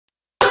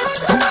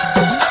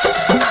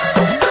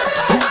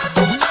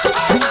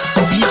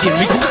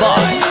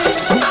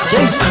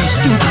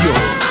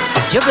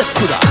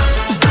जगतपुरा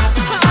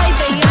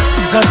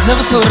गजब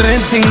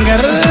सुरेश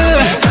सिंगर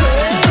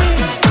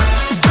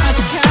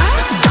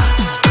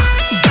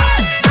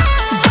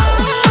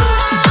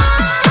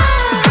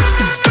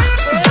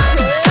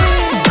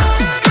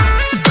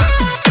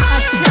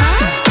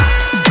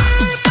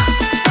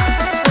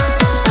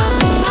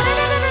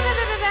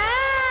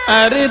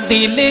अरे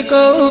दिल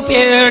को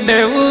पेड़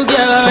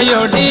उगा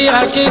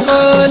योडिया की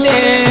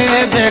कोले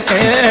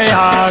जके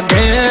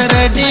आगे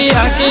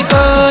रडिया की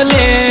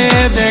कोले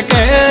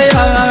जके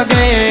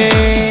आगे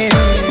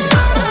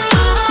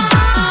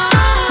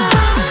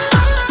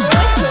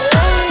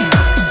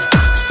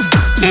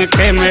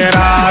के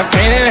मेरा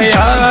के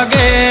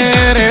आगे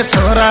रे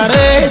छोरा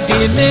रे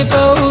दिल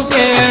को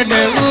पेड़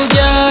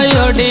उगा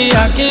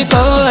योडिया की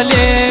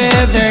कोले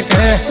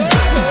जके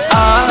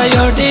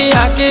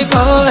आयोडिया की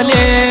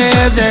कोले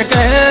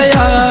जके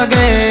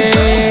आगे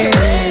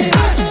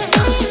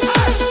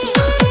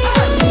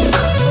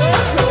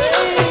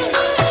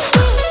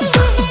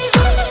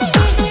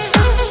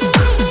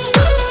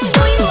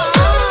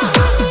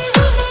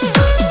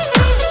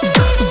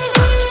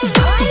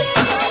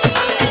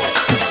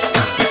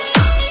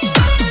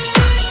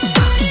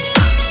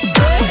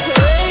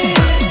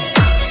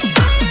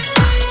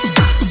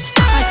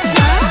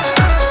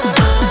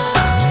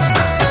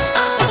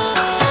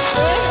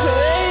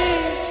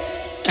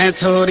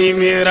छोरी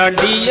मेरा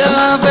डिया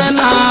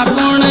बना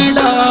गुण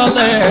डाल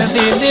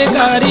दिल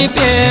कारी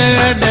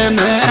पेड़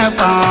में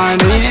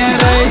पानी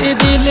रही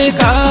दिल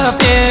का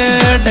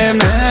पेड़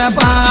में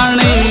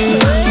पानी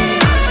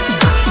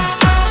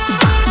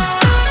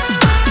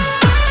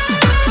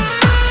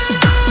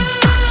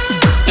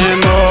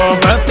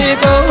मोहब्बती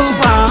को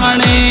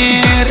पानी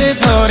रे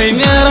छोरी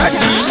मेरा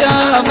डिया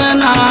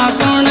बना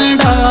गुण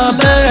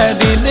डाल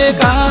दिल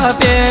का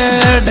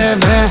पेड़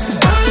में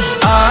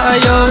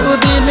आयो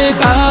दिल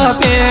का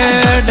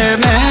पेड़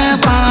में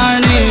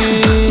पानी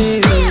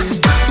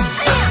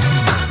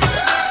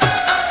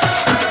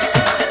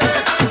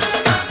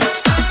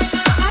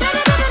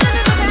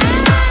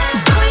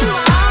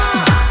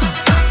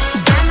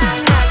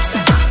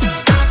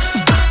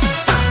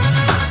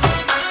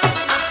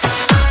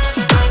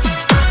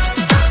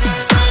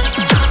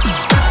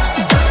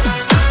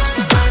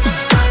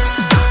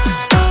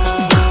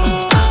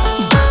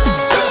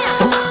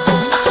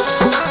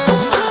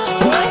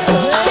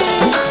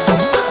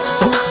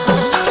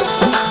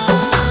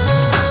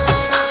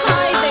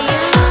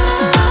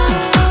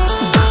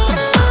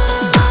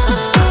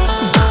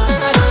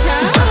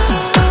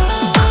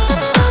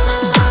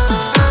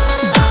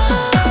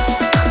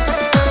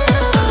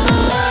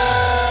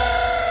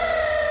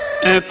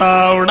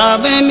तावड़ा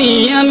में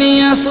मियाँ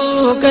मियाँ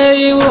सो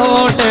गई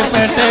वोट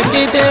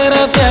पटकी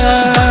तेरा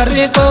प्यार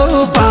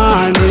को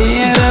पानी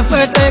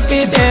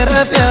पटकी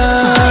तेरा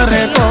प्यार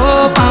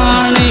को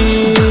पानी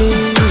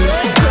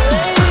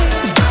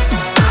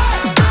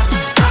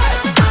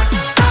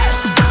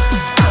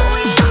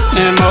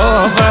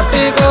मोहब्बत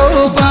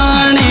को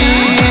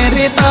पानी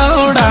रे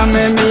तावड़ा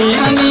में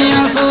मियाँ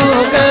मियाँ सो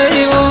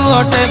गई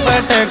वोट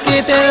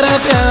पटकी तेरा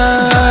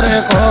प्यार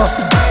को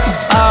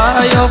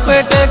आयो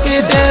पेट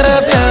की तेरा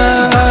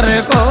प्यार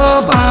को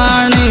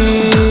पानी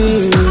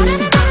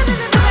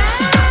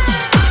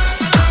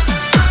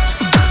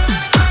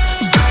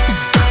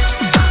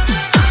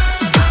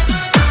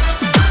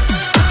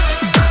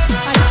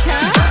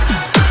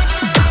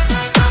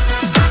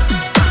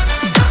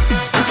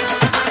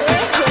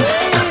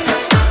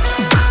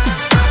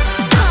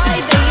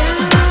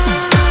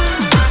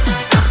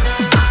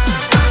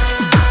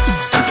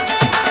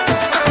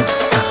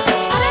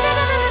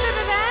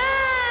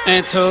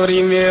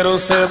छोरी मेरो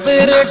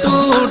सबर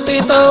टूट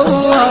तो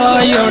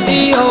आयो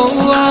डियो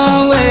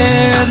आवे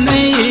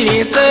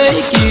नहीं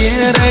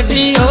चाहिए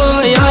रडियो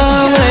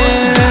आवे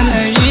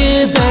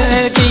नहीं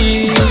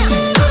चाहिए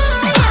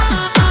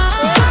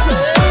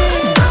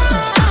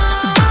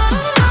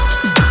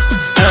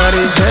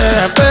अरे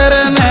पर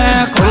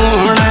मैं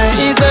कौन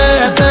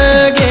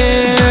जगे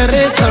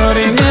रे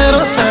छोरी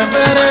मेरो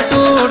सबर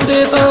टूट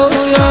तो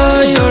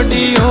आयो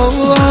डियो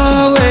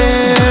आवे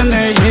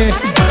नहीं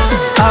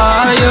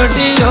आयो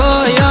डियो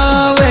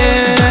आवे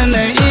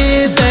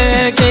नहीं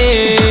जगे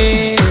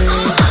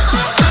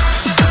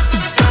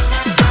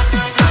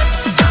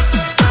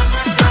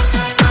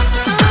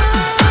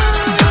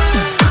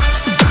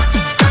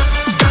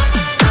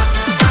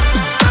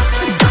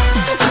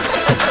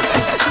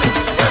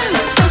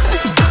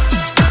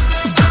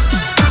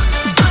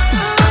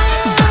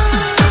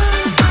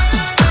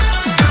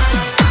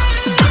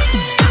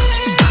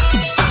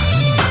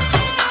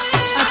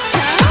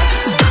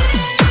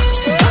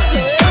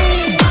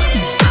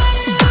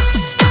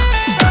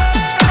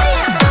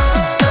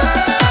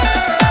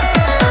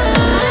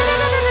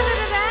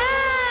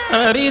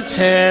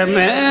छह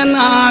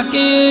महीना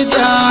की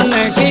जान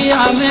किया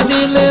में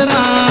दिल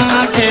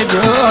राखे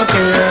जो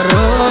के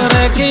रो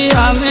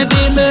रखिया में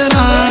दिल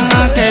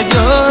राखे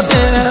जो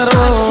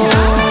तेरो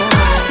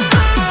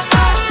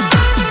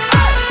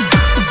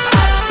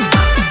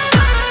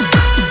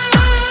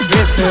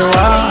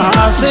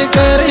विश्वास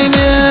कर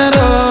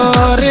मेरो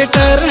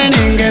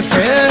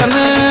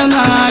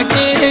नैना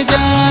की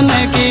जान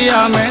किया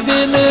मैं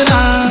दिल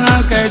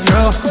राख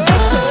जो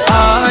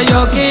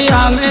आयो किया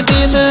मैं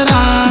दिल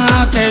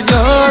राख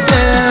जो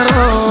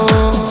तेरो।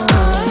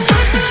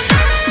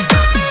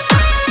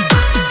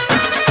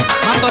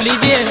 हाँ तो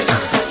लीजिए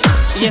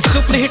ये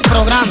सुपर हिट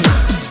प्रोग्राम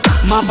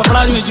माँ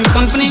पपड़ा म्यूजिक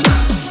कंपनी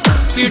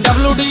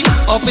PWD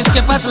ऑफिस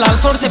के पास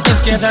लालसोड़ से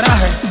पेश किया जा रहा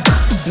है।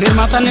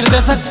 निर्माता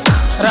निर्देशक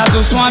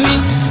राजू स्वामी,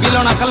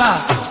 बिलोना कला,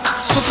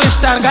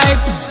 सुपरस्टार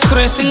गायक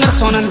सुरेश सिंगर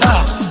सोनंदा,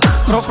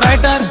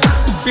 प्रोपराइटर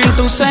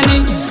पिंटू सैनी,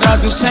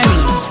 राजू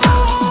सैनी।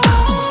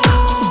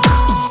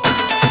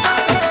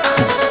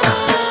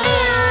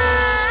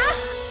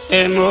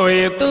 ए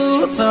मोए तू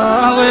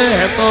चावे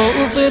तो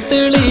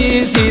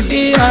पितली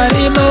सीधी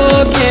हरी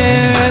लोके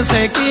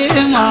से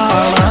की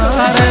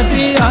माला रे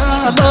दिया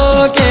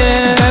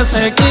लोके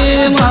से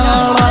की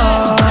माला।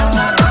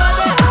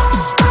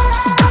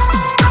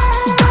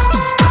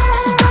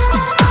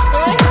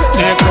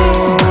 ए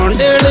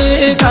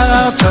कुंडली का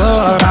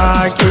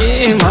छोरा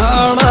की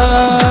माला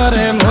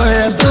रे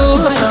मोए तू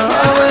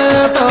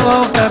चावे तो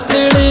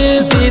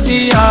पितली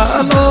सीधी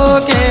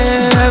लोके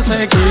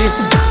से की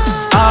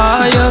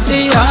आयो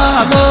दिया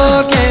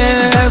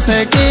लोके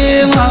से की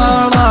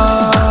माला।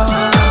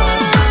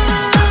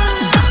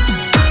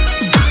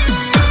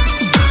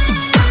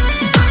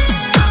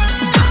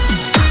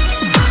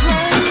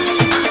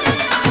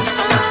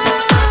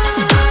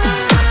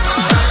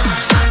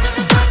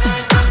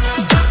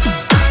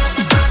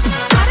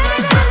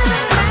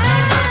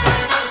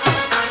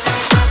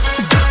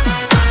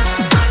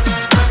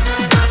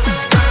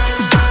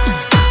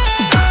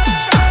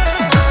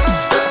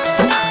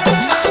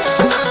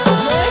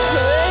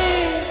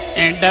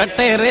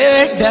 डटे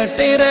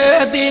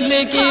रे दिल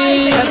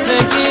की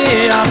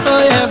अचकी आ तो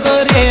ये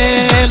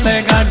गोरेल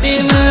गाड़ी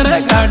में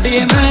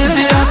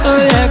आ तो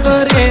ये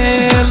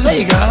गोरेल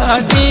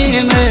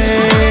गाड़ी में।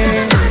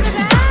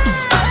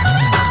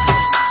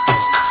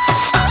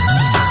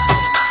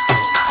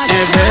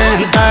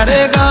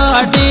 तारे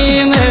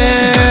गाड़ी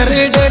में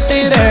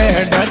डटे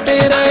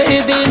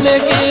रे दिल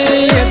की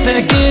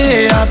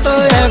अचकी आ तो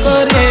ये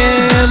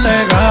गोरेल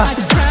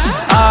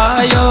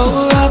आयो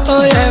आ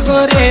तो ये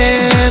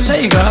गोरेल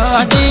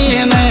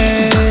गाड़ी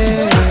में।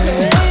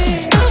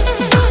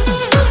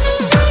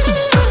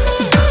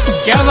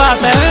 क्या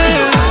बात है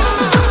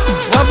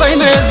वो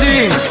बहन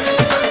ऐसी।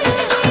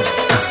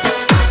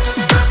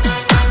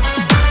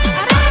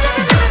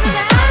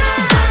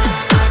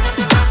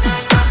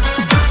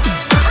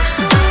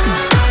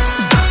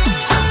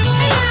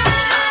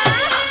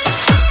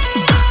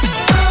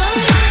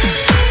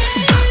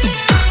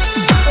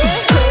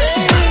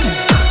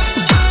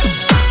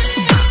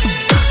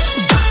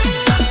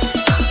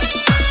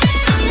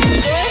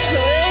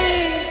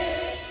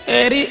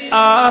 तेरी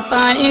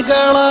आताई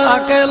गला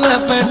के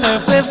लपेट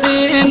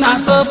पसीना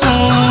तो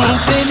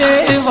पूछ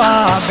ले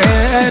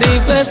वाबेरी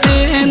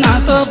पसीना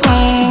तो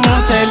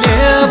पूछ ले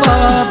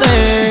वादे।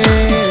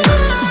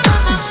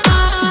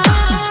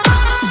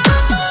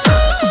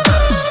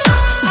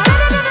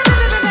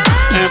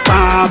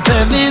 पाँच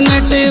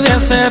मिनट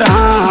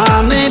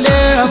विश्राम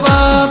ले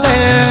वादे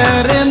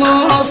रे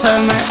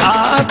मौसम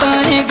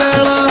आताई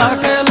गला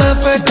के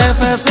लपेट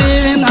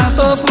पसीना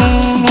तो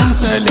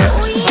पूछ ले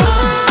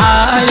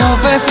आयो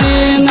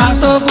पसीना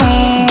तो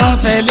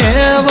पूछ ले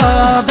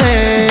वादे।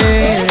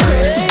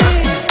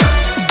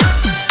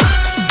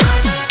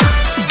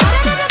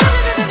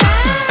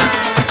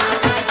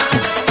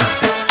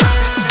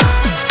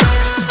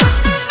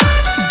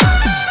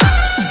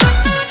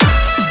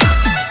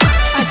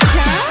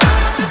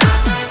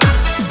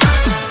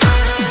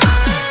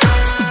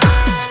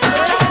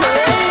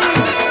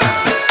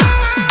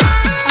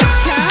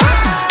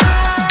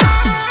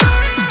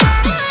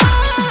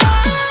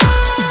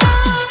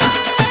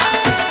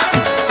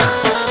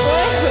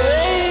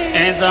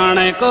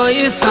 जाने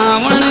कोई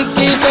सावन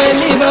की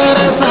पहली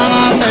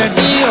बरसात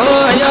डियो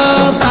या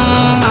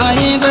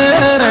ताई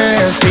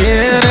बरसी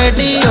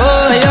डियो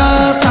या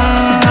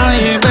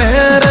ताई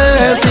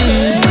बरसी।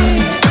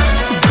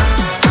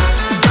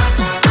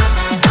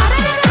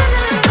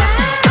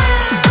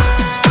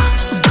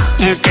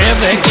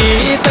 कब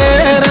की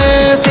तेरे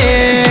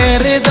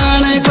शेर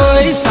जाने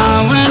कोई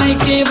सावन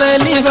की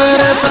पहली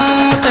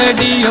बरसात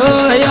डियो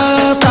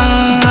या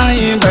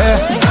ताई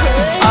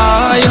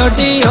आयो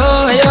डियो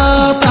या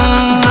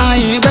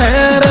ताई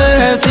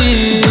बरसी।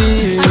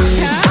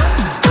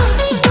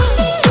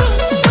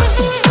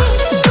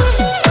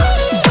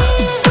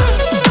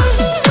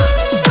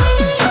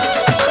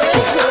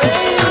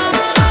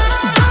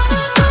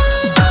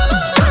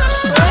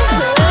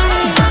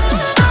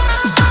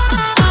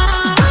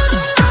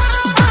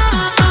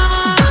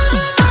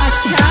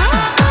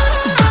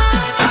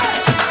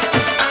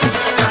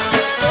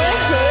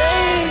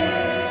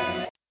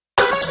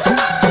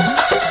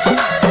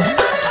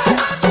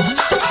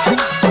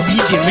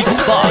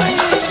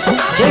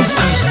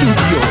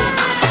 स्टूडियो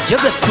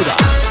जगतपुरा।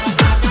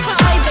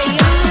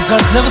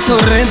 गजब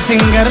सुरेश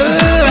सिंगर